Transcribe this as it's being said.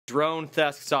Drone,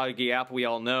 Thesk, Soggy Apple, we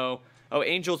all know. Oh,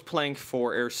 Angel's playing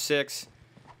for Air 6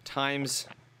 times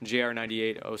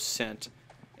JR98 Oscent.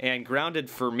 And Grounded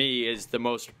for me is the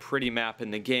most pretty map in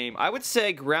the game. I would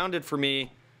say Grounded for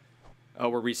me, oh,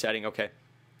 we're resetting, okay,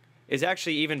 is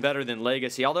actually even better than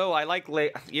Legacy. Although I like,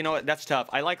 you know what, that's tough.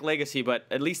 I like Legacy, but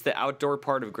at least the outdoor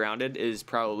part of Grounded is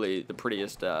probably the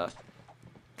prettiest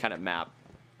kind of map.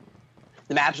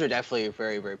 The maps are definitely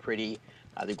very, very pretty.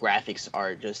 The graphics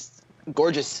are just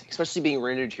gorgeous, especially being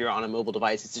rendered here on a mobile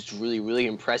device. It's just really, really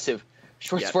impressive.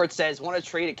 Short Sport says, want to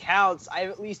trade accounts? I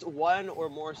have at least one or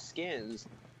more skins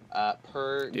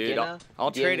per Dude,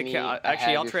 I'll trade accounts.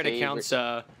 Actually, I'll trade accounts.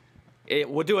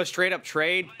 We'll do a straight up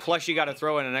trade. Plus, you got to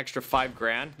throw in an extra $5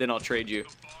 grand. Then I'll trade you.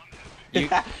 You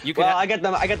well, I got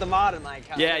the mod in my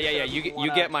account. Yeah.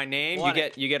 You get my name.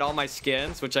 You get all my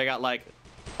skins, which I got like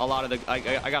a lot of the.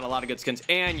 I got a lot of good skins,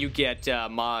 and you get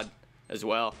mod as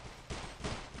well.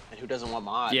 And who doesn't want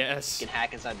mod? Yes. You can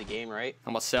hack inside the game, right?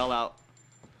 I'm a sellout.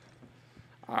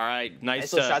 All right,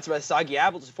 nice. Shots by Soggy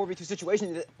Apple. It's a 4v2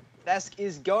 situation. Thesk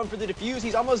is going for the defuse.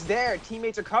 He's almost there.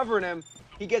 Teammates are covering him.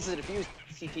 He gets the defuse.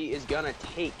 CP is gonna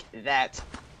take that.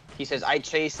 He says, "I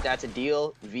chased. That's a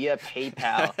deal via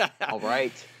PayPal." All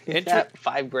right.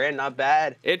 $5 grand, not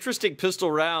bad. Interesting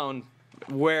pistol round,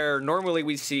 where normally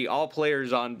we see all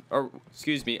players on,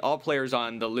 all players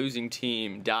on the losing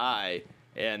team die.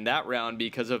 And that round,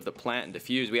 because of the plant and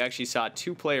defuse, we actually saw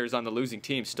 2 players on the losing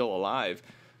team still alive.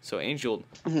 So Angel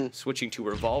switching to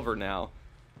Revolver now.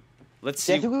 Let's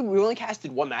see. I think we only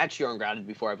casted 1 match here on Grounded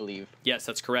before, I believe. Yes,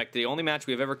 that's correct. The only match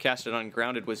we've ever casted on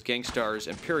Grounded was Gangstar's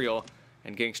Imperial,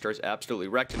 and Gangstar's absolutely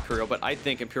wrecked Imperial, but I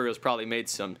think Imperial's probably made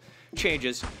some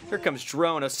changes. Here comes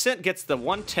Drone. Oscent gets the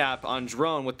 1-tap on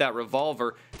Drone with that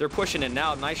Revolver. They're pushing in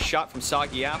now. Nice shot from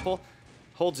Soggy Apple.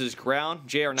 Holds his ground.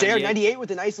 JR98. JR98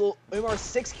 with a nice little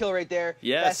MR6 kill right there.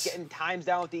 Yes. That's getting times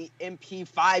down with the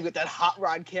MP5 with that hot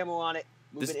rod camo on it.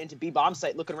 Moving into B bomb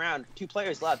site, looking around. 2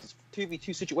 players left. It's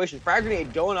 2v2 situation. Frag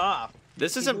grenade going off.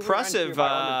 This is impressive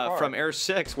from Air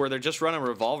 6, where they're just running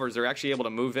revolvers. They're actually able to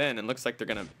move in, and looks like they're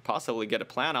going to possibly get a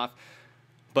plan off.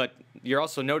 But you're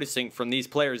also noticing from these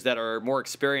players that are more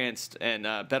experienced and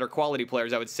better quality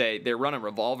players, I would say, they're running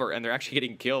revolver, and they're actually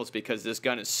getting kills because this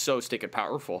gun is so stinking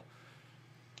powerful.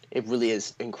 It really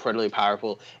is incredibly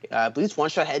powerful. I believe it's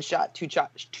 1-shot headshot,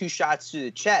 2 shots to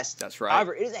the chest. That's right.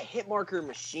 However, it is a hit marker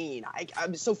machine.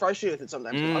 I'm so frustrated with it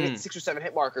sometimes. I'll get 6 or 7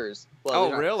 hit markers. Well,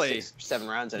 oh, really? 6 or 7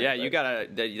 rounds in yeah, it. You gotta.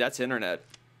 That's internet.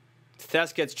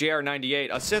 Thesk gets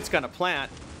JR98. Oscent's gonna plant.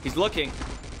 He's looking.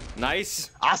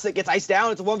 Nice. Osnet gets iced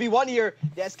down. It's a 1v1 here.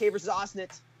 The SK versus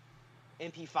Osnet.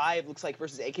 MP5 looks like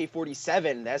versus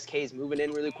AK-47. The SK is moving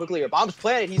in really quickly. Here. Bomb's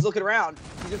planted. He's looking around.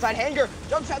 He's inside hangar.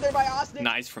 Jump shot there by Osnet.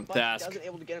 Nice from Thesk. Doesn't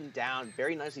able to get him down.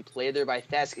 Very nicely played there by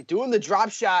Thesk. Doing the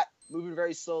drop shot. Moving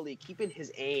very slowly. Keeping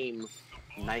his aim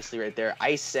nicely right there.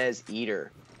 Ice says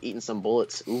Eater. Eating some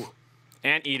bullets. Ooh.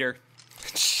 And Eater.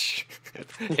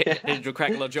 Angel crack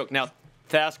a little joke. Now,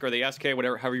 Thesk, or the SK,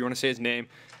 whatever, however you want to say his name,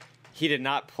 he did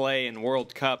not play in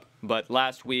World Cup, but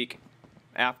last week,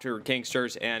 after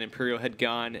Gangsters and Imperial had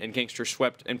gone and Gangsters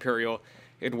swept Imperial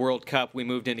in World Cup, we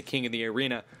moved into King of the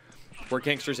Arena, where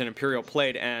Gangsters and Imperial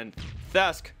played, and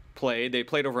Thesk played. They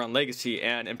played over on Legacy,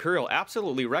 and Imperial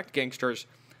absolutely wrecked Gangsters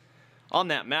on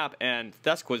that map, and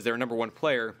Thesk was their #1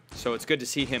 player, so it's good to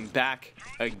see him back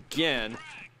again.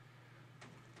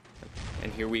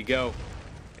 And here we go.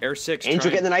 Air 6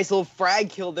 Angel getting a nice little frag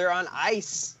kill there on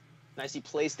Ice. Nicely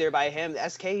placed there by him. The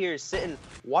SK here is sitting,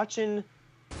 watching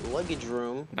luggage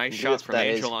room. Nice shot from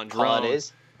Angel on Drone. It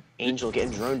is. Angel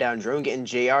getting Drone down, Drone getting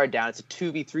JR down. It's a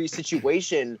 2v3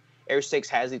 situation. Air 6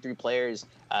 has the 3 players.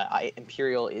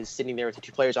 Imperial is sitting there with the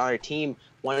 2 players on their team.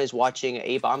 One is watching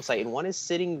a bomb site, and one is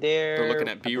sitting there. They're looking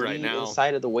at B right now.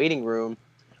 Inside of the waiting room.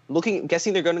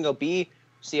 Guessing they're going to go B.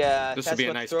 See, this would be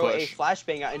a nice throw push. A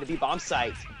flashbang out into B bomb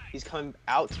site. He's coming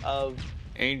out of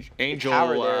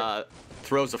Angel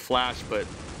throws a flash, but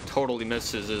totally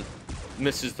misses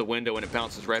the window, and it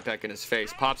bounces right back in his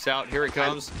face. Pops out. Here it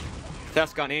comes.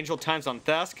 Thesk on Angel. Times on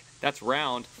Thesk. That's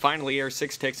round. Finally, Air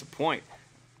 6 takes a point.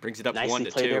 Brings it up to 1-2.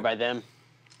 Nicely played there by them.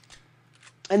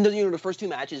 And the first 2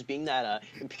 matches, being that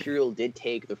Imperial did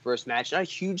take the first match, not a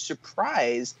huge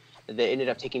surprise that they ended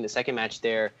up taking the second match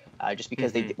there, just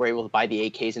because they were able to buy the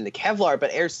AKs and the Kevlar.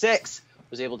 But Air 6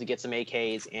 was able to get some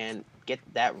AKs and get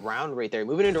that round right there.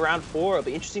 Moving into round 4, it'll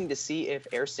be interesting to see if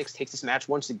Air 6 takes this match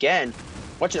once again.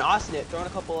 Watching Osnet throwing a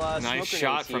couple nice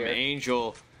shot from here.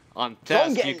 Angel on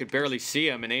Thesk. You could barely see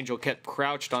him, and Angel kept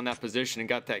crouched on that position and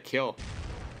got that kill.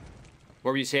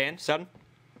 What were you saying, Sutton?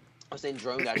 I was saying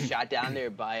Drone got shot down there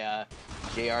by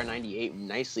JR98,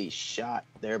 nicely shot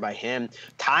there by him.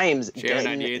 Times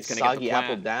getting Soggy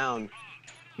Apple down.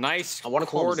 Nice I want to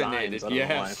coordinated,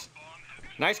 yes.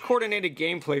 Nice coordinated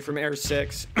gameplay from Air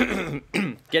 6.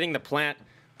 Getting the plant,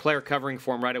 player covering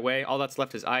for him right away. All that's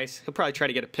left is ice. He'll probably try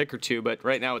to get a pick or two, but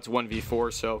right now it's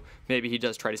 1v4, so maybe he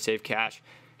does try to save cash.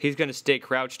 He's going to stay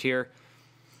crouched here.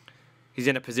 He's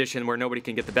in a position where nobody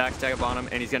can get the backstab on him,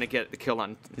 and he's going to get the kill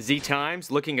on Z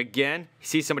Times. Looking again. He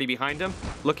sees somebody behind him.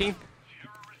 Looking.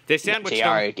 They sandwiched him.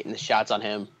 JR getting the shots on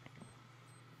him.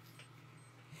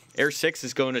 Air 6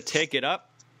 is going to take it up.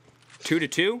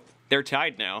 2-2. They're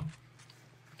tied now.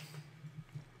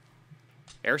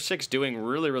 Air 6 doing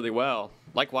really, really well.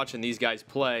 Like watching these guys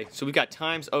play. So we've got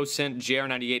Times, OSINT,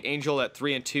 JR98, Angel at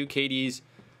 3-2, KD's.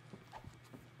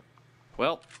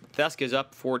 Well, Thesk is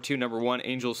up 4-2, number 1.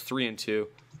 Angel's 3-2.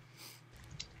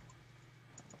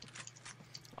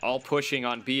 All pushing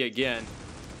on B again.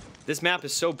 This map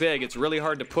is so big, it's really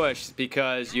hard to push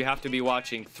because you have to be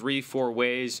watching 3-4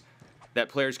 ways that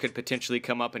players could potentially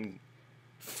come up and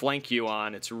flank you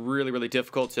on. It's really, really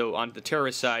difficult. So on the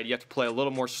terrorist side, you have to play a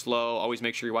little more slow. Always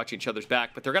make sure you're watching each other's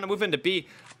back. But they're going to move into B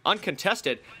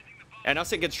uncontested. And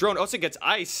OSINT gets drone. OSINT gets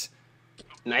ice.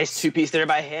 Nice two-piece there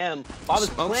by him. Bomb is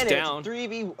planted. Down.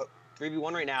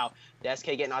 3v1 right now. The SK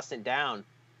getting OSINT down.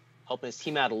 Helping his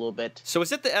team out a little bit. So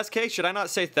is it the SK? Should I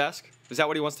not say Thesk? Is that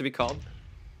what he wants to be called?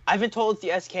 I've been told it's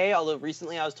the SK, although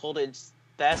recently I was told it's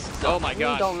Thesk. So oh my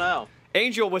gosh. I don't know.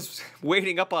 Angel was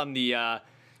waiting up on the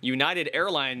United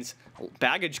Airlines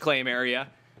baggage claim area.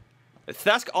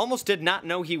 Thesk almost did not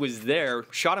know he was there.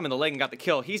 Shot him in the leg and got the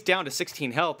kill. He's down to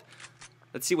 16 health.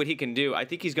 Let's see what he can do. I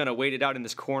think he's going to wait it out in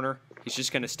this corner. He's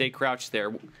just going to stay crouched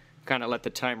there. Kind of let the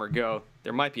timer go.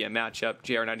 There might be a matchup.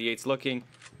 JR98's looking.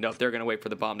 Nope, they're going to wait for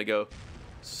the bomb to go.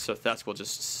 So Thesk will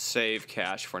just save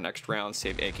cash for next round,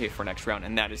 save AK for next round,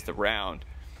 and that is the round.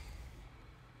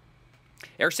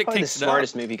 Air 6 takes the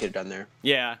smartest move he could have done there.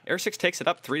 Yeah, Air 6 takes it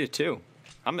up 3-2.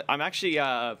 I'm actually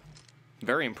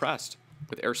very impressed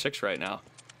with Air 6 right now.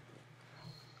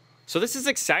 So this is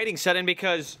exciting setting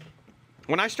because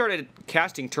when I started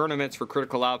casting tournaments for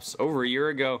Critical Ops over a year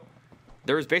ago,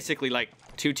 there was basically like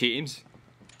 2 teams,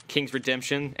 King's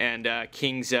Redemption and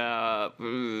King's, it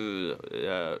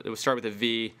would start with a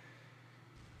V.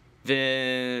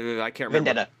 I can't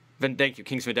remember. Vendetta. Thank you,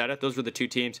 King's Vendetta. Those were the 2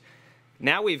 teams.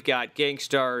 Now we've got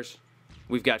Gangstars,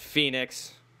 we've got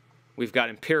Phoenix, we've got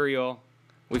Imperial,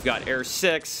 we've got Air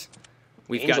 6,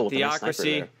 we've got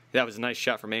Theocracy. That was a nice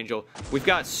shot from Angel. We've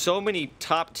got so many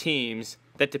top teams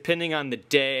that depending on the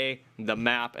day, the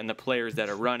map, and the players that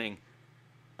are running,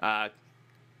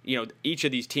 you know, each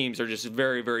of these teams are just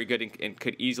very, very good and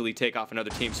could easily take off another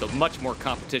team. So much more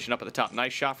competition up at the top.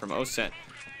 Nice shot from OSINT.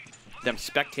 Them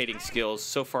spectating skills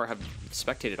so far have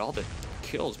spectated all the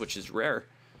kills, which is rare.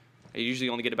 I usually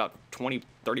only get about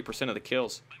 20-30% of the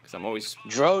kills because I'm always...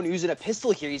 Drone using a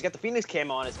pistol here. He's got the Phoenix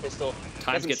camo on his pistol.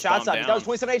 Times gets shots bombed out. down. He's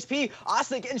down 27 HP.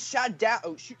 OSINT getting shot down.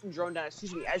 Oh, shooting drone down.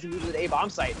 Excuse me. As you move to the A bomb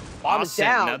site. Bomb is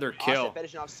down. Another kill. OSINT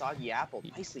finishing off Soggy Apple.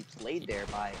 Nicely played there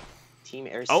by Team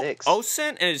Air 6.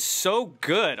 OSINT is so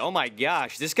good. Oh my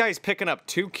gosh. This guy's picking up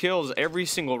 2 kills every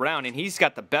single round, and he's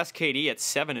got the best KD at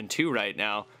 7-2 right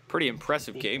now. Pretty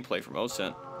impressive gameplay from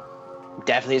OSINT.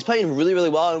 Definitely. He's playing really, really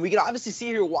well, and we can obviously see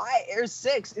here why Air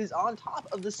 6 is on top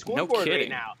of the scoreboard right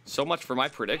now. So much for my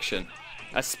prediction.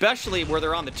 Especially where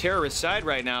they're on the terrorist side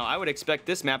right now. I would expect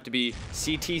this map to be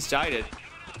CT-sided.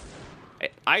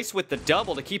 Ice with the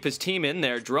double to keep his team in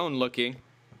there. Drone looking.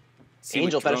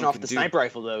 Angel finishing off with the sniper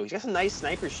rifle, though. He's got some nice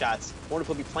sniper shots.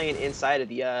 Wonderful to be playing inside of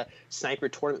the sniper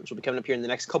tournament, which will be coming up here in the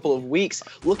next couple of weeks.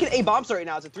 Look at A bomb site right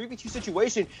now. It's a 3v2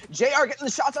 situation. JR getting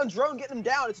the shots on Drone, getting him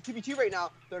down. It's a 2v2 right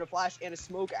now. Throwing a flash and a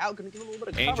smoke out. Going to give him a little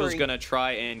bit of covering. Angel's going to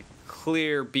try and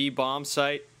clear B bomb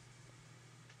site.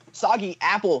 Soggy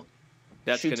Apple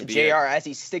That's shoots JR as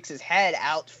he sticks his head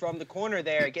out from the corner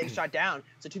there, getting shot down.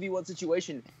 It's a 2v1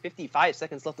 situation. 55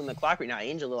 seconds left on the clock right now.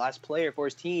 Angel, the last player for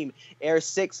his team. Air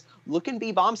 6 looking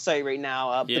B bomb site right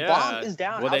now. Yeah. The bomb is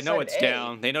down. Well, they know it's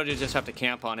down. They know they just have to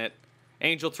camp on it.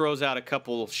 Angel throws out a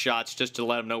couple shots just to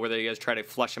let them know where they guys try to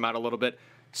flush him out a little bit.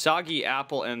 Soggy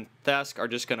Apple and Thesk are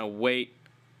just going to wait.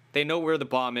 They know where the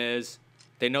bomb is.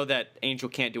 They know that Angel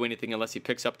can't do anything unless he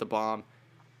picks up the bomb.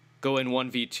 Go in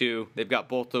 1v2. They've got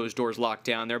both those doors locked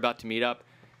down. They're about to meet up.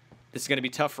 This is going to be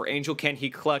tough for Angel. Can he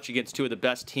clutch against 2 of the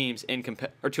best teams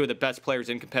or 2 of the best players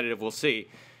in competitive? We'll see.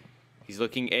 He's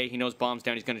looking A. He knows bomb's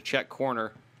down. He's going to check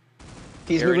corner.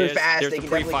 He's moving fast. There's they the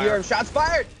can definitely hear him. Shots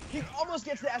fired. He almost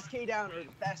gets the SK down, or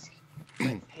Thesk.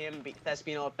 Thesk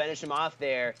being able to finish him off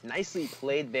there. Nicely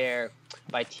played there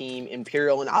by Team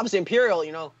Imperial. And obviously Imperial,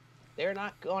 you know, they're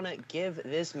not going to give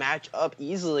this match up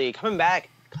easily. Coming back,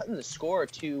 cutting the score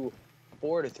to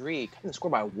 4-3, cutting the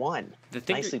score by 1.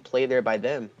 Nicely played there by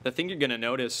them. The thing you're going to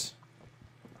notice,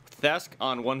 Thesk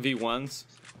on 1v1s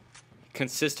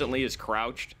consistently is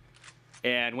crouched.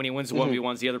 And when he wins the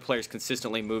 1v1s, the other player's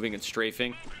consistently moving and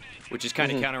strafing, which is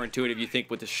kind of counterintuitive. You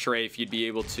think with the strafe, you'd be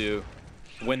able to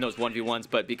win those 1v1s.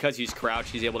 But because he's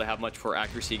crouched, he's able to have much more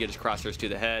accuracy, get his crosshairs to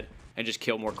the head, and just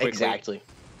kill more quickly. Exactly.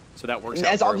 So that works and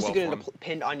out that's very obviously well going to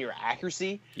depend on your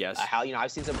accuracy. Yes. How,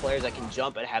 I've seen some players that can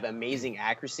jump and have amazing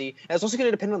accuracy. And it's also going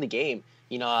to depend on the game.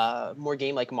 More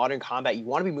game like Modern Combat, you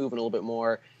want to be moving a little bit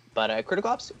more. But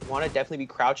Critical Ops, want to definitely be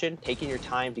crouching, taking your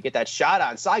time to get that shot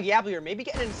on. Soggy Apple, you're maybe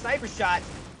getting a sniper shot.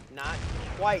 Not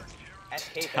quite.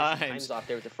 SK times off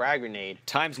there with the frag grenade.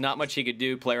 Times not much he could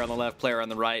do. Player on the left, player on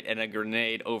the right, and a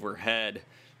grenade overhead.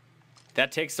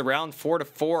 That takes the round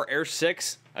 4-4. Air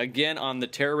 6 again on the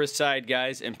terrorist side,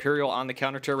 guys. Imperial on the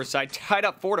counter-terrorist side. Tied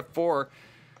up 4-4.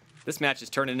 This match is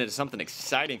turning into something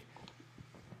exciting.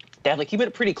 Definitely keeping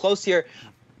it pretty close here.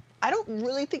 I don't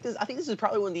really think this. I think this is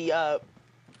probably one of the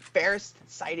fairest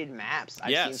sided maps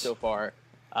I've seen so far.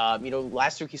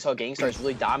 Last week you saw Gangstars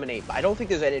really dominate, but I don't think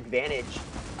there's an advantage.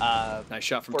 Nice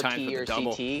shot from Times with the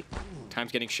double. CT.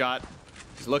 Times getting shot.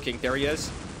 He's looking. There he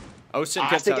is. Osen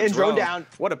gets out drone down.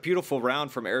 What a beautiful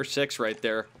round from Air 6 right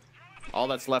there. All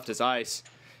that's left is ice.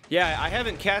 Yeah, I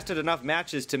haven't casted enough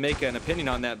matches to make an opinion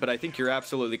on that, but I think you're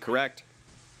absolutely correct.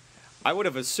 I would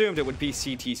have assumed it would be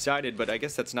CT-sided, but I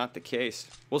guess that's not the case.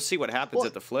 We'll see what happens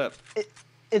at the flip.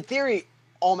 In theory,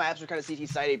 all maps are kind of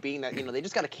CT-sided, being that, they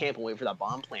just got to camp and wait for that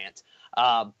bomb plant.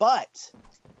 But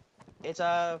it's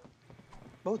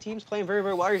both teams playing very,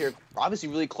 very well here. Obviously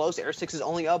really close. Air 6 is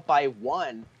only up by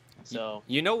 1. So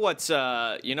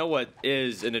what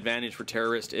is an advantage for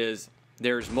terrorist is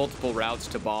there's multiple routes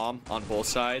to bomb on both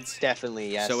sides.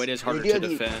 Definitely, yes. So it is harder to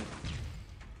defend.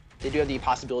 They do have the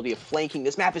possibility of flanking.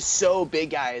 This map is so big,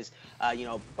 guys.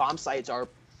 Bomb sites are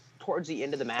towards the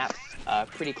end of the map,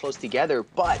 pretty close together,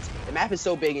 but the map is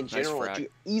so big in general that you're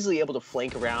easily able to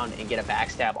flank around and get a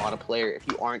backstab on a player if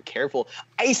you aren't careful.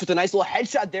 Ice with a nice little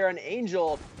headshot there on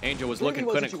Angel. Angel was looking,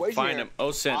 couldn't find him.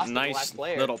 Osint, nice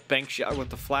little bank shot with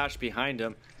the flash behind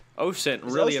him. Osint,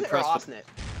 really impressed.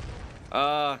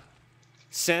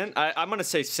 Sent. I'm gonna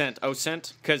say Sent.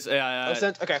 Osint, because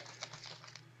Osint, okay.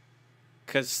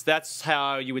 Because that's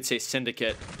how you would say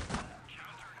Syndicate.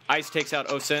 Ice takes out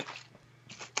Osint.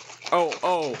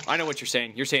 Oh, I know what you're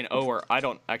saying. You're saying O or I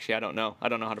don't know. I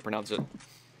don't know how to pronounce it.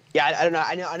 Yeah, I don't know.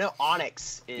 I know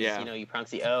Onyx is, you pronounce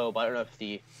the O, but I don't know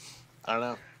if I don't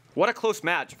know. What a close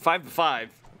match. 5-5.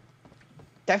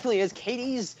 Definitely is.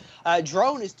 KD's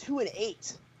drone is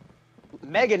 2-8.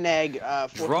 Mega Neg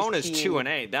for drone is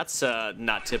 2-8. That's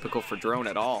not typical for drone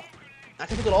at all. Not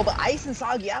typical at all, but Ice and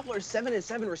Soggy Apple are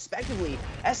 7-7 respectively.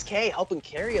 SK helping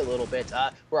carry a little bit.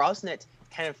 We're also at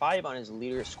 10-5 on his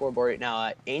leader scoreboard right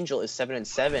now. Angel is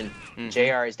 7-7.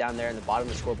 JR is down there in the bottom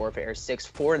of the scoreboard for Air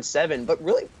 6, 4-7. But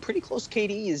really pretty close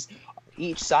KDs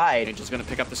each side. Angel's gonna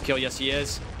pick up this kill. Yes, he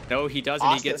is. No, he doesn't.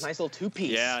 Austin, he gets a nice little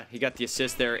two-piece. Yeah, he got the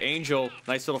assist there. Angel,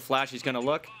 nice little flash. He's gonna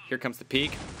look. Here comes the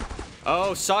peek.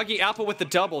 Oh, Soggy Apple with the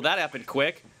double. That happened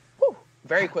quick. Whew,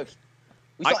 very quick.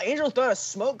 We saw Angel throw a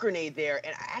smoke grenade there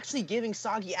and actually giving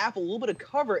Soggy Apple a little bit of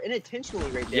cover unintentionally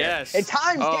right there. Yes. And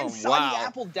Times getting Soggy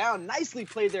Apple down. Nicely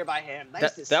played there by him.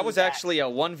 Nice to see that was actually a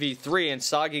 1v3 and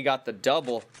Soggy got the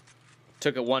double.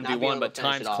 Took a 1v1, but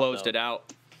Times closed it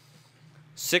out.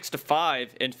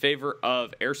 6-5 in favor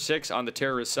of Air 6 on the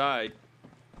terrorist side.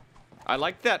 I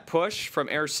like that push from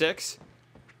Air 6.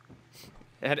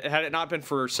 Had it not been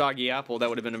for Soggy Apple, that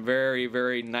would have been a very,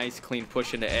 very nice, clean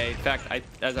push into A. In fact,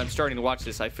 as I'm starting to watch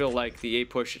this, I feel like the A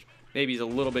push maybe is a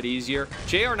little bit easier.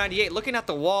 JR98 looking at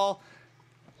the wall,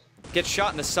 gets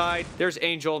shot in the side. There's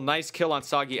Angel, nice kill on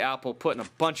Soggy Apple, putting a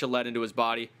bunch of lead into his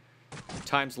body.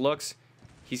 Times looks,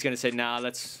 he's gonna say, nah,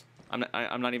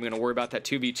 I'm not even gonna worry about that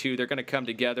 2v2. They're gonna come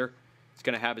together. He's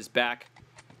gonna have his back.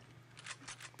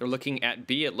 They're looking at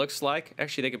B, it looks like.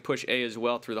 Actually, they can push A as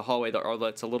well through the hallway, although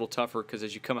it's a little tougher because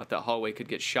as you come out that hallway, could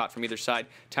get shot from either side.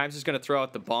 Times is going to throw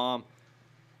out the bomb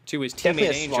to his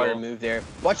teammate Angel. Smarter move there.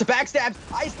 Watch the backstab.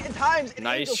 Ice and Times. And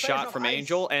nice shot from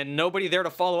Angel, and nobody there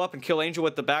to follow up and kill Angel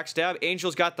with the backstab.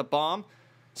 Angel's got the bomb.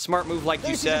 Smart move, like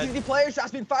you said. The player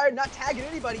shots being fired, not tagging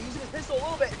anybody, using his pistol a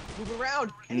little bit, moving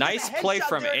around. Nice play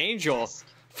from Angel. Yes.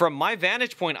 From my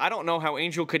vantage point, I don't know how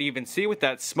Angel could even see with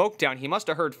that smoke down. He must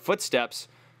have heard footsteps.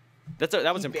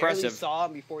 That was impressive. He barely saw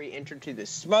him before he entered to the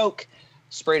smoke,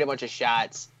 sprayed a bunch of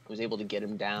shots, was able to get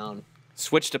him down.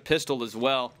 Switched to pistol as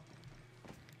well.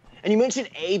 And you mentioned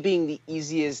A being the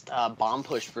easiest bomb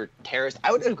push for terrorists.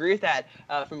 I would agree with that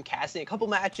from casting a couple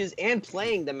matches and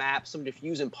playing the map, some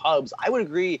diffuse and pubs. I would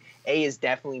agree A is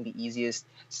definitely the easiest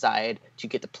side to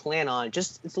get the plan on.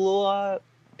 Just it's a little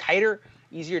tighter,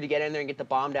 easier to get in there and get the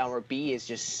bomb down, where B is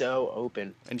just so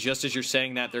open. And just as you're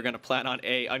saying that, they're going to plan on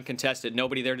A uncontested.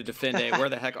 Nobody there to defend A. Where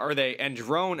the heck are they? And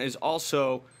Drone is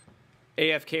also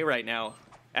AFK right now.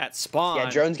 At spawn. Yeah,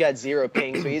 Drone's got 0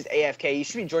 ping, so he's AFK. He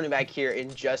should be joining back here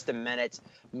in just a minute.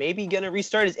 Maybe gonna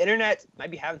restart his internet.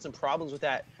 Might be having some problems with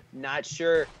that. Not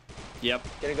sure. Yep.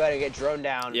 Gonna go ahead and get Drone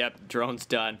down. Yep, Drone's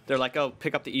done. They're like, oh,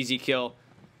 pick up the easy kill.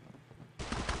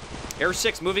 Air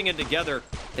 6 moving in together.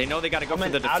 They know they got to go for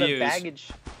the out of defuse. baggage.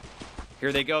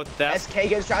 Here they go. Theft. SK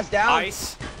gets shots down.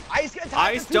 Ice. Ice gets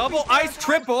Ice double. Ice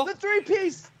triple. The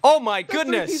 3-piece. Oh my The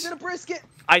goodness. 3-piece and a brisket.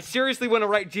 I seriously want to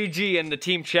write GG in the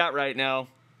team chat right now,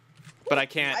 but I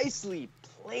can't. Nicely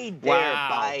played there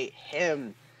by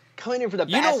him. Coming in for the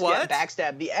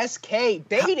backstab. The SK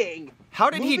baiting. How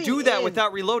did he do that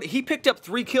without reloading? He picked up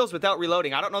 3 kills without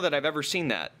reloading. I don't know that I've ever seen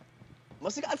that.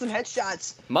 Must have got some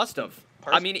headshots. Must have.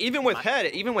 I mean, even with head,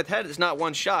 it's not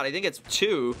 1 shot. I think it's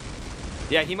 2.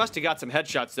 Yeah, he must have got some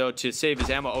headshots, though, to save his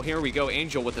ammo. Oh, here we go.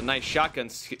 Angel with a nice shotgun.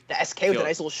 The SK with a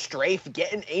nice little strafe.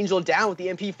 Getting Angel down with the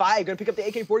MP5. Going to pick up the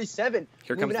AK-47.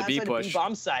 Here comes the B push. The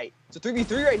bomb site. It's a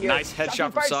 3v3 right here. Nice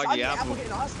headshot from Soggy Apple.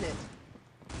 Getting Austin.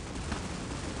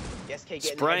 The SK getting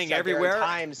spraying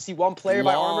everywhere. See one player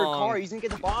by armored car. He's going to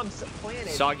get the bomb planted.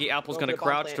 Soggy Apple's going to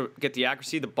crouch to get the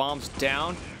accuracy. The bomb's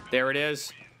down. There it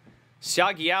is.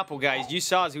 Soggy Apple, guys, you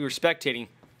saw as we were spectating.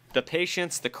 The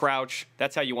patience, the crouch,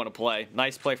 that's how you want to play.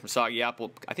 Nice play from Soggy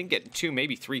Apple. I think getting 2,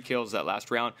 maybe 3 kills that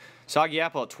last round. Soggy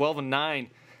Apple at 12-9.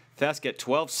 Thesk at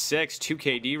 12-6. 2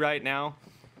 KD right now.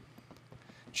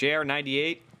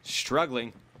 JR98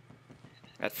 struggling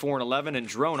at 4-11. And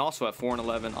Drone also at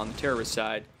 4-11 on the terrorist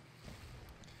side.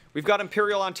 We've got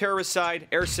Imperial on terrorist side.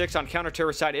 Air 6 on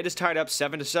counter-terrorist side. It is tied up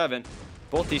 7-7.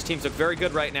 Both these teams look very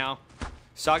good right now.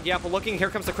 Soggy Apple looking. Here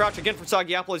comes the crouch again from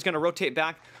Soggy Apple. He's going to rotate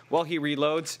back while he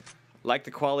reloads. Like the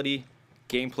quality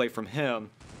gameplay from him.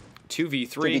 2v3.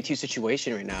 3v2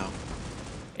 situation right now.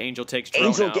 Angel takes Drone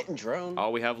Angel out. Getting Drone.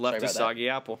 All we have left is Soggy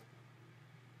Apple.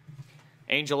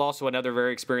 Angel also another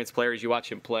very experienced player as you watch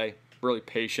him play. Really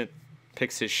patient.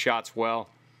 Picks his shots well.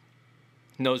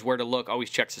 Knows where to look. Always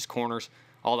checks his corners.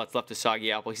 All that's left is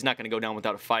Soggy Apple. He's not going to go down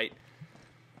without a fight.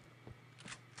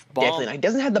 Bomb. Definitely. He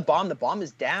doesn't have the bomb. The bomb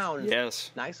is down.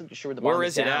 Yes. Nice. I'm just sure where the bomb is. Where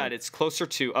is it at? It's closer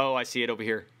to... Oh, I see it over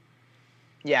here.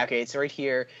 Yeah, okay. It's right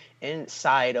here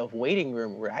inside of waiting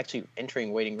room. We're actually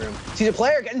entering waiting room. See the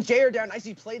player getting JR down.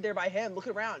 Nicely played there by him. Look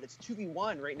around. It's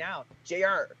 2v1 right now.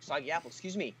 JR, Soggy Apple,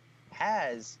 excuse me,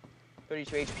 has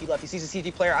 32 HP left. He sees a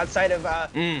CT player outside of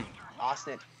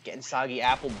Austin getting Soggy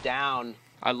Apple down.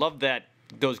 I love that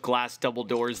those glass double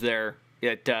doors there.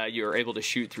 That you're able to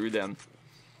shoot through them.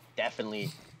 Definitely.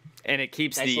 And it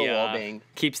keeps nice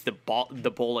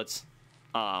the bullets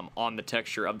on the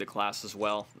texture of the glass as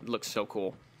well. It looks so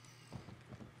cool.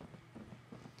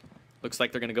 Looks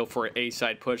like they're going to go for an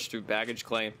A-side push through baggage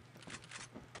claim.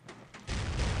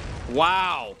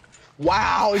 Wow.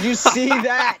 Wow, you see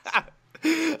that?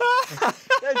 That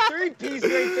 3-piece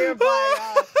right there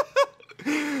by...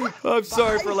 I'm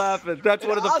sorry for laughing. That's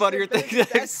one of the funnier things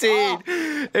I've seen.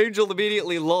 Angel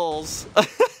immediately lulls.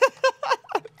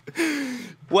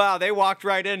 Wow, they walked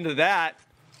right into that.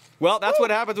 Well, that's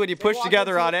what happens when you push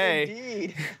together on A.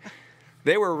 Indeed.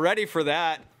 They were ready for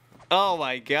that. Oh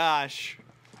my gosh.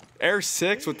 Air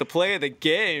 6 with the play of the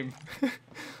game.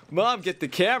 Mom, get the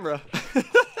camera.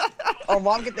 Oh,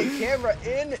 Mom, get the camera.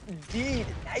 Indeed.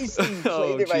 Nicely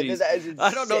played it right there.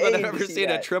 I don't know that I've ever seen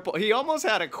a triple. He almost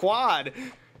had a quad.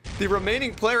 The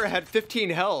remaining player had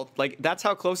 15 health. Like, that's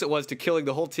how close it was to killing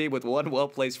the whole team with one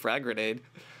well-placed frag grenade.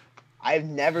 I've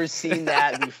never seen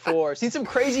that before. Seen some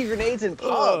crazy grenades in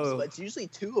pubs, but it's usually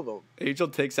 2 of them. Angel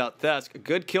takes out Thesk.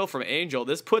 Good kill from Angel.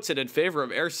 This puts it in favor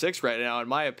of Air 6 right now, in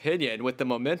my opinion, with the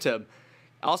momentum.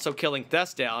 Also killing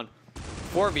Thesk down.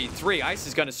 4v3. Ice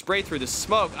is going to spray through the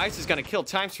smoke. Ice is going to kill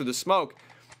times through the smoke.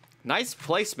 Nice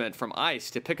placement from Ice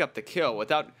to pick up the kill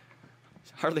without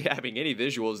hardly having any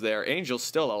visuals there. Angel's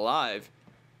still alive.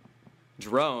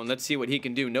 Drone, let's see what he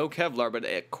can do. No Kevlar, but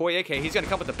Koyeke, he's going to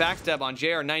come with the backstab on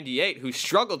JR98, who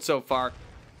struggled so far.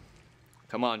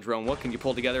 Come on, Drone, what can you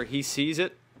pull together? He sees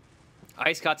it.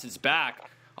 Ice cuts his back.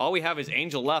 All we have is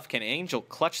Angel left. Can Angel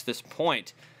clutch this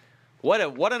point? What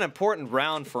an important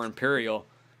round for Imperial.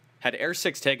 Had Air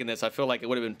 6 taken this, I feel like it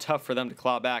would have been tough for them to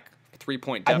claw back a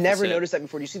 3-point deficit. I've never noticed that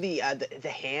before. Do you see the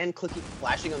hand clicking,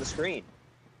 flashing on the screen?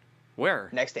 Where?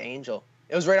 Next to Angel.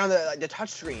 It was right on the touch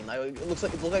screen. Like, it looked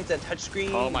like it's a touch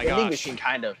screen oh my vending gosh. machine,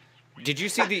 kind of. Did you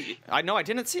see the? I know I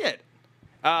didn't see it.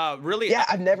 Really? Yeah,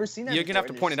 I've never seen that. You're gonna have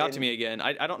to point it out to me again.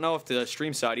 I don't know if the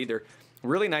stream side either.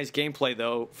 Really nice gameplay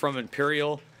though from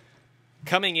Imperial,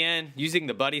 coming in using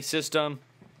the buddy system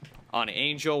on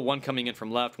Angel. One coming in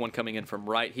from left, one coming in from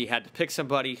right. He had to pick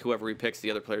somebody. Whoever he picks, the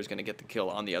other player is going to get the kill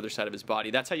on the other side of his body.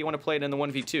 That's how you want to play it in the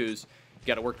 1v2s. You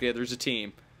got to work together as a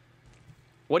team.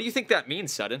 What do you think that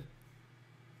means, Sutton?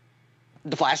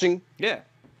 The flashing? Yeah.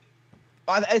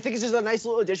 I think it's just a nice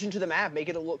little addition to the map, make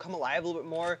it come alive a little bit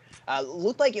more.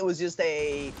 Looked like it was just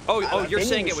a. Oh, you're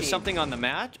saying it was something on the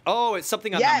map? Oh, it's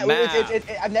something on the map.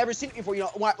 Yeah, I've never seen it before. You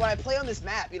know, when I play on this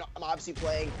map, you know, I'm obviously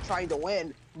trying to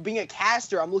win. Being a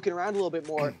caster, I'm looking around a little bit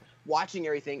more, watching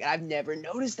everything, and I've never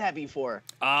noticed that before.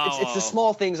 Oh. It's the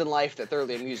small things in life that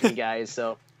thoroughly amuse me, guys.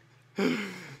 So.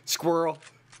 Squirrel.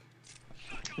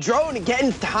 Drone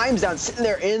getting times down, sitting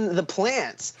there in the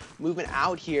plants, moving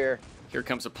out here. Here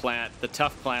comes a plant, the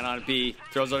tough plant on B.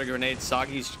 Throws out a grenade.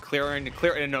 Soggy's clearing to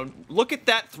clear. And look at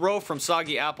that throw from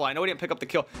Soggy Apple. I know he didn't pick up the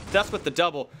kill. That's with the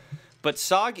double. But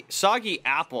Soggy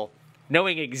Apple,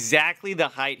 knowing exactly the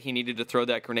height he needed to throw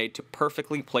that grenade to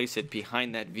perfectly place it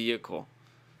behind that vehicle.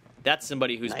 That's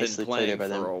somebody who's been playing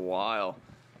for a while.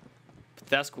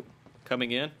 Thesk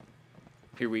coming in.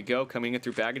 Here we go, coming in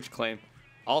through baggage claim.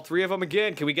 All three of them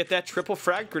again. Can we get that triple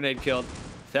frag grenade killed?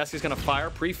 Thesk is going to fire,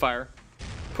 pre-fire.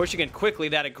 Pushing in quickly,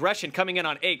 that aggression coming in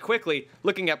on A quickly,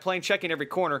 looking at plane, checking every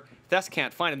corner. Thesk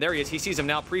can't find him. There he is. He sees him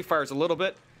now. Pre-fires a little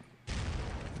bit.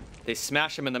 They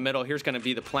smash him in the middle. Here's going to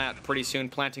be the plant pretty soon,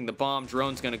 planting the bomb.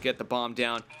 Drone's going to get the bomb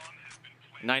down.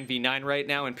 9v9 right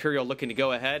now. Imperial looking to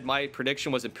go ahead. My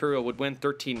prediction was Imperial would win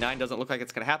 13-9. Doesn't look like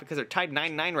it's going to happen because they're tied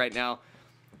 9-9 right now.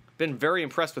 Been very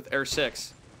impressed with Air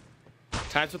 6.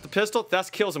 Times with the pistol.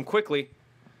 Thesk kills him quickly.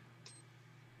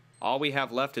 All we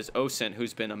have left is Osen,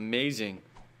 who's been amazing.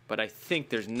 But I think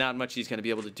there's not much he's going to be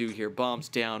able to do here. Bombs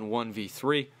down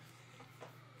 1v3.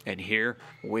 And here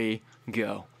we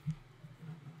go.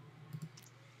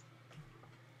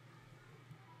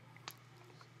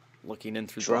 Looking in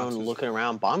through Drone boxes. looking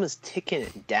around. Bomb is ticking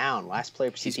it down. Last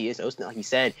player for CT is Osen, like he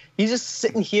said. He's just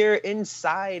sitting here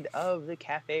inside of the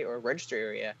cafe or register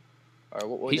area. Or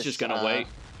what He's just going to wait.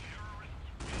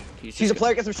 He's a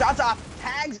player, gets some shots off,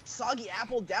 tags Soggy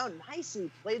Apple down.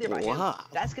 Nicely played there by him.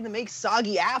 That's going to make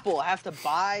Soggy Apple have to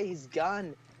buy his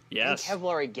gun. Yes. And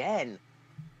Kevlar again.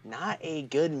 Not a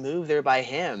good move there by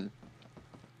him.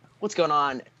 What's going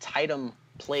on? Titum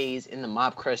plays in the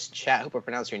Mobcrest chat. Hope I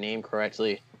pronounced your name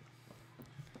correctly.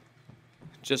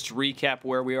 Just to recap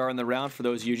where we are in the round for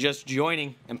those of you just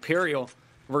joining. Imperial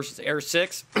versus Air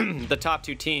 6, the top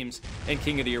two teams in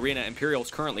King of the Arena.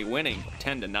 Imperial's currently winning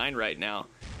 10-9 right now.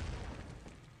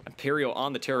 Imperial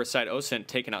on the terrorist side. Osen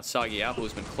taking out Soggy Apple,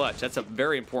 who's been clutch. That's a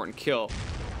very important kill.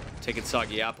 Taking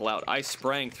Soggy Apple out. Ice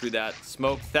spraying through that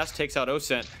smoke. Thess takes out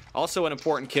Osen. Also an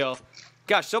important kill.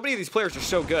 Gosh, so many of these players are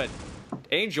so good.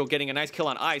 Angel getting a nice kill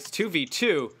on Ice.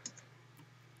 2v2.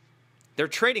 They're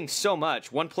trading so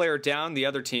much. One player down, the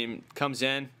other team comes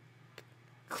in,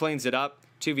 cleans it up.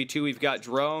 2v2, we've got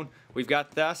Drone. We've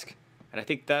got Thesk. And I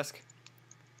think Thesk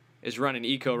is running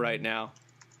eco right now.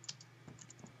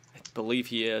 Believe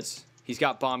he is. He's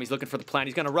got bomb. He's looking for the plant.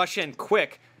 He's going to rush in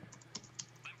quick.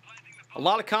 A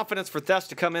lot of confidence for Thess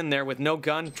to come in there with no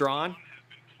gun drawn.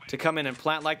 To come in and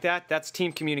plant like that. That's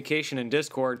team communication in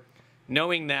Discord.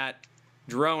 Knowing that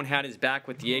Drone had his back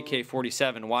with the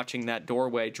AK-47 watching that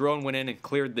doorway. Drone went in and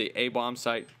cleared the A-bomb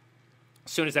site.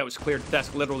 As soon as that was cleared,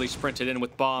 Thess literally sprinted in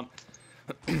with bomb.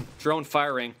 Drone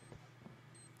firing.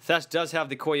 Thess does have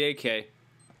the Koi AK.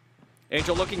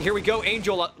 Angel looking. Here we go.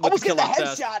 Angel with the kill on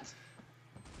Thess.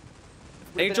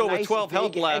 Angel with 12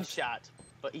 health left. Headshot,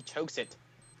 but he chokes it.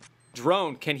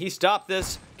 Drone, can he stop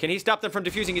this? Can he stop them from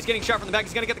defusing? He's getting shot from the back.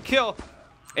 He's going to get the kill.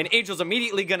 And Angel's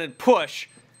immediately going to push.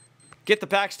 Get the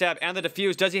backstab and the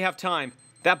defuse. Does he have time?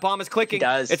 That bomb is clicking. He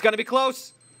does. It's going to be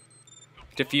close.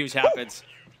 Defuse happens.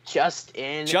 Just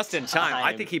in time.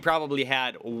 I think he probably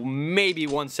had maybe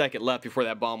 1 second left before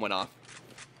that bomb went off.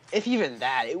 If even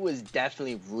that, it was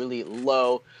definitely really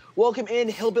low. Welcome in,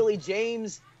 Hillbilly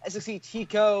James, SXC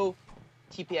Tico,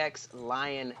 TPX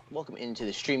Lion. Welcome into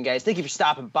the stream, guys. Thank you for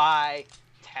stopping by.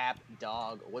 Tap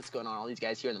Dog. What's going on? All these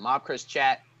guys here in the Mobcrest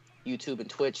chat, YouTube and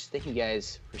Twitch. Thank you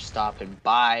guys for stopping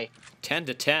by.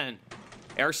 10-10.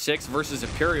 Air 6 versus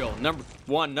Imperial. Number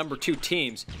 1, number 2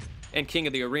 teams in King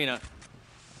of the Arena.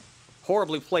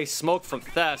 Horribly placed smoke from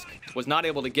Thesk. Was not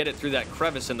able to get it through that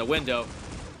crevice in the window.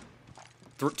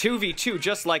 2v2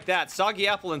 just like that. Soggy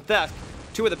Apple and Thesk,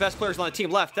 two of the best players on the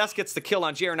team left. Thesk gets the kill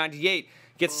on JR98.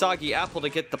 Gets Soggy Apple to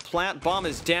get the plant. Bomb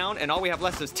is down, and all we have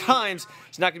left is times.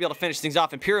 He's not going to be able to finish things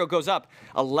off. Imperial goes up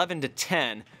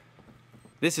 11-10.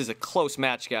 This is a close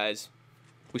match, guys.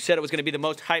 We said it was going to be the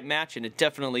most hyped match, and it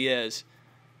definitely is.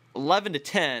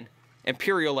 11-10,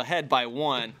 Imperial ahead by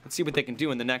 1. Let's see what they can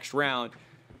do in the next round.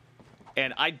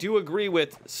 And I do agree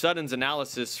with Sutton's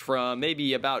analysis from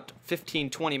maybe about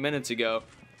 15-20 minutes ago.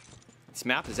 This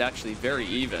map is actually very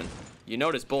even. You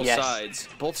notice both sides,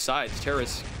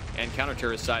 terrorist and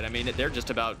counter-terrorist side. I mean, they're just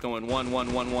about going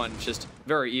 1-1-1-1. Just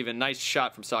very even. Nice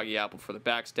shot from Soggy Apple for the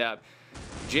backstab.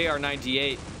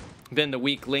 JR98 been the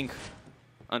weak link,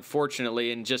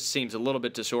 unfortunately, and just seems a little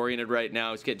bit disoriented right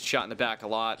now. He's getting shot in the back a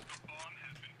lot.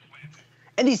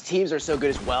 And these teams are so good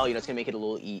as well. You know, it's going to make it a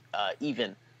little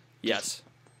even. Yes.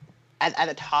 At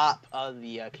the top of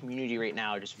the community right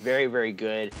now, just very, very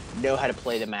good. Know how to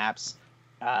play the maps.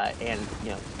 And, you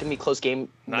know, it's going to be a close game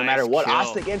no matter what. Kill.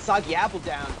 Austin against Soggy Apple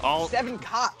down. 7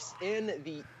 cops in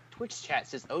the Twitch chat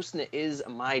says, Osna is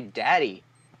my daddy.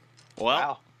 Well,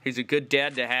 wow. He's a good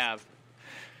dad to have.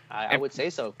 I would say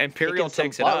so. Imperial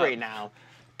takes it up right now.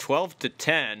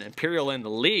 12-10. Imperial in the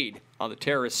lead on the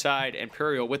terrorist side.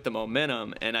 Imperial with the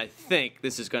momentum. And I think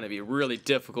this is going to be really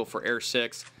difficult for Air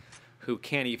 6, who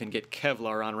can't even get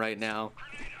Kevlar on right now.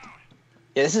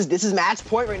 Yeah, this is match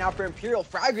point right now for Imperial.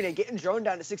 Frag Grenade getting drone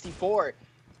down to 64.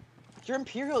 If you're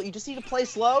Imperial, you just need to play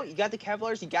slow. You got the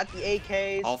Kevlars, you got the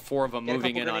AKs. All 4 of them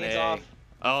moving in on A. Off.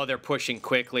 Oh, they're pushing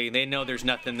quickly. They know there's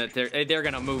nothing that they're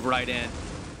going to move right in.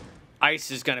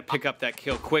 Ice is going to pick up that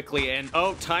kill quickly. And,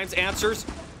 oh, Times answers.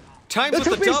 Times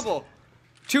with the double.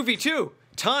 2v2.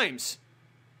 Times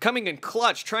coming in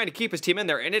clutch, trying to keep his team in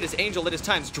there. And it is Angel. It is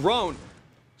Times. Drone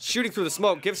shooting through the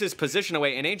smoke, gives his position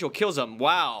away, and Angel kills him.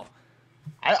 Wow.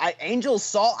 Angel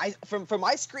saw from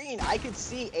my screen. I could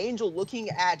see Angel looking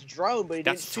at Drone, but he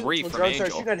didn't shoot. 3 from Drone Angel.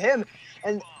 Started shooting at him,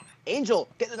 and Angel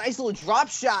gets a nice little drop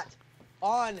shot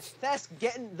on Thesk,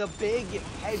 getting the big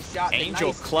headshot.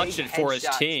 Angel clutched it for his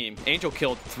team. Angel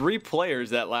killed 3 players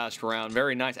that last round.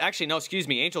 Very nice. Actually, no, excuse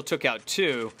me. Angel took out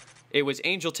 2. It was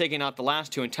Angel taking out the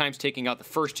last 2 and Times taking out the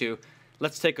first 2.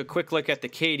 Let's take a quick look at the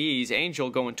KDs.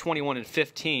 Angel going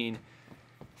 21-15.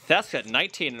 Thesk at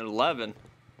 19-11.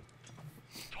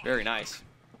 Very nice.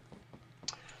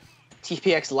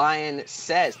 TPHX Lion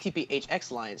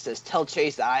says, tell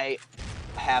Chase I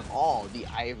have all the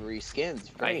ivory skins.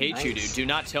 Very I hate you, dude. Do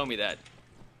not tell me that.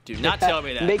 Do not tell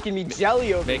me that. Making me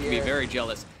jelly over Making me very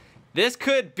jealous. This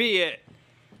could be it.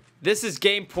 This is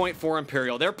game point for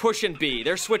Imperial. They're pushing B.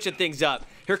 They're switching things up.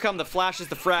 Here come the flashes,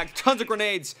 the frag, tons of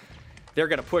grenades. They're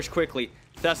going to push quickly.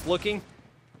 Thess looking.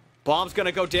 Bomb's going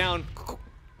to go down.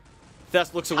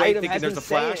 Thess looks away, thinking there's a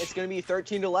flash. It's going to be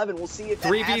 13-11. We'll see if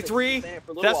that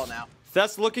 3v3.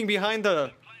 Thess looking behind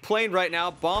the plane right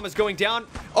now. Bomb is going down.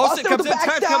 Austin comes in.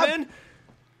 Times come in.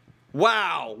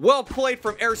 Wow. Well played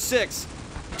from Air 6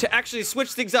 to actually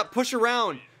switch things up, push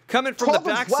around, come in from the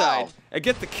backside, and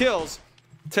get the kills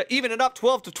to even it up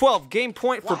 12-12. Game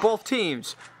point for both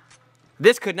teams.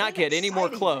 This could not get any more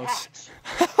close.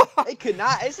 It could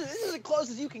not. This is as close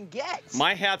as you can get.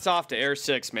 My hat's off to Air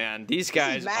 6, man. These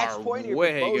guys are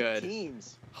way good.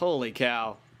 Teams. Holy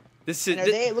cow.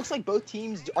 It looks like both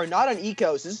teams are not on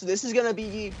ecos. This is going to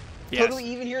be totally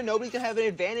even here. Nobody's going to have an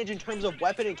advantage in terms of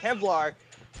weapon and Kevlar.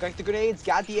 Got the grenades,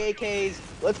 got the AKs.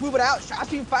 Let's move it out. Shots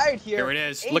being fired here. Here it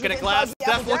is. Angel looking at glass.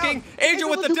 Death looking. Angel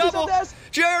with the double.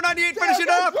 JR98 finishing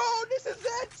up. This is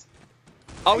it.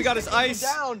 All we got is Ice.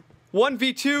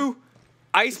 1v2.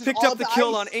 Ice picked up the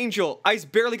kill on Angel. Ice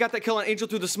barely got that kill on Angel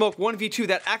through the smoke. 1v2.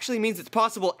 That actually means it's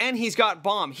possible. And he's got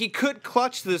bomb. He could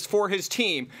clutch this for his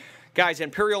team. Guys,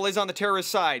 Imperial is on the terrorist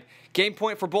side. Game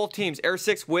point for both teams. Air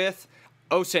 6 with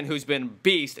Osen, who's been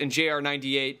beast, and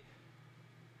JR98.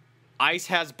 Ice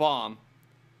has bomb.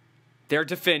 They're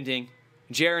defending.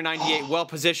 JR98 well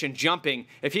positioned, jumping.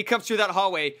 If he comes through that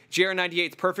hallway, JR98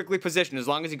 is perfectly positioned as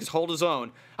long as he can hold his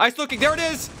own. Ice looking. There it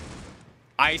is.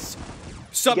 Ice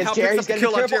somehow picks up the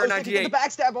kill on JR98. Get the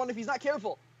backstab on if he's not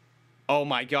careful. Oh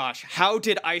my gosh. How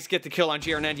did Ice get the kill on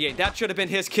JR98? That should have been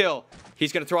his kill.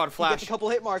 He's going to throw out a flash. He gets a couple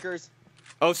hit markers.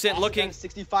 Osen looking.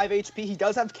 65 HP. He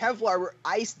does have Kevlar where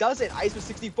Ice doesn't. Ice was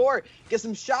 64. Gets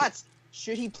some shots.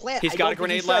 Should he plant? He's got a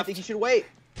grenade left. I think he should wait.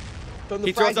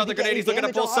 He throws out the grenade. He's looking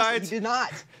at both sides. He did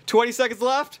not. 20 seconds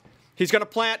left. He's going to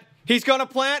plant. He's going to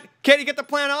plant. Can he get the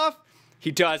plant off? He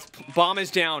does. Bomb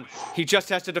is down. He just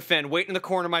has to defend. Wait in the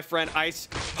corner, my friend. Ice.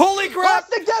 Holy crap!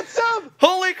 Austin gets him!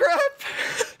 Holy crap!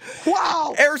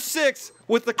 Wow! Air 6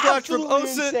 with the clutch from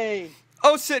Osen.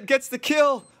 Osen gets the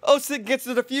kill. Osen gets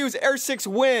the defuse. Air 6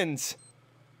 wins.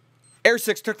 Air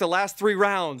 6 took the last 3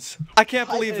 rounds. I can't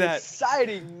believe that.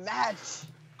 Exciting match.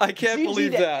 I can't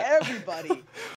believe that. Everybody.